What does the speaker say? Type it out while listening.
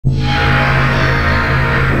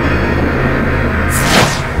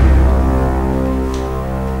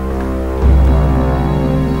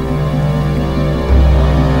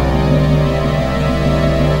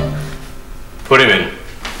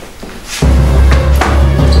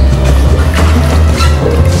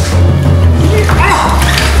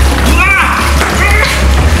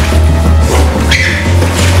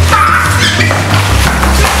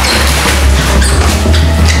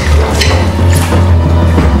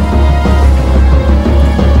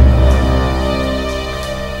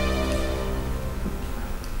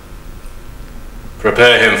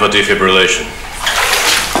Prepare him for defibrillation.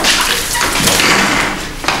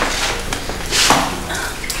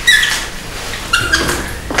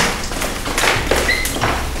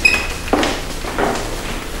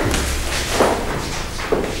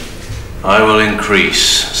 I will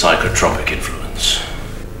increase psychotropic influence.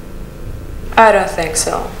 I don't think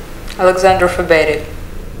so. Alexander forbade it.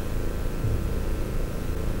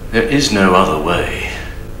 There is no other way.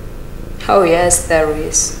 Oh yes, there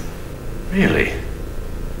is. Really?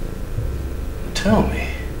 Tell me.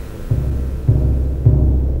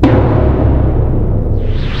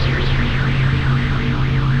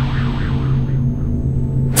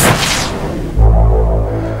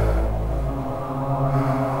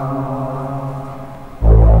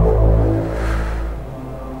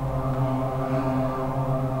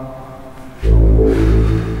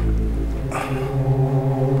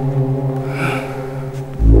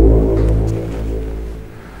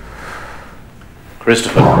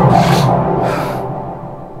 Christopher.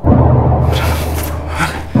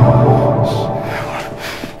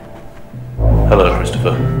 Hello,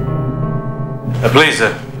 Christopher. Please,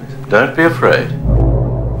 don't be afraid.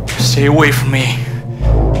 Stay away from me.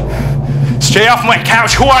 Stay off my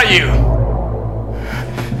couch. Who are you?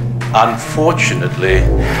 Unfortunately,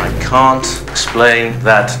 I can't explain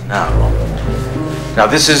that now. Now,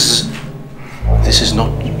 this is not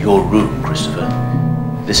your room, Christopher.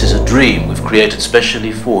 This is a dream we've created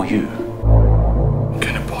specially for you. What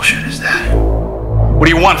kind of bullshit is that? What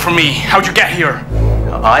do you want from me? How'd you get here?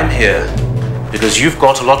 Now, I'm here because you've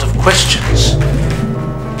got a lot of questions.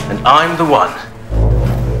 And I'm the one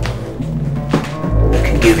that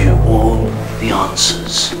can give you all the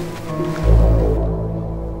answers.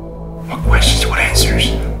 What questions? What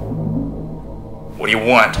answers? What do you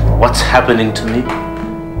want? What's happening to me?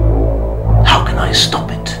 How can I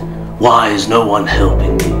stop it? Why is no one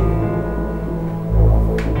helping me?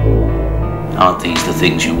 Aren't these the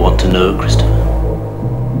things you want to know, Christopher?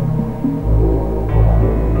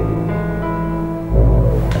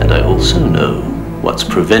 And I also know what's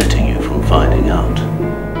preventing you from finding out.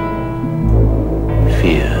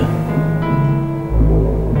 Fear.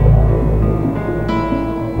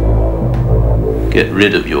 Get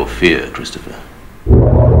rid of your fear, Christopher.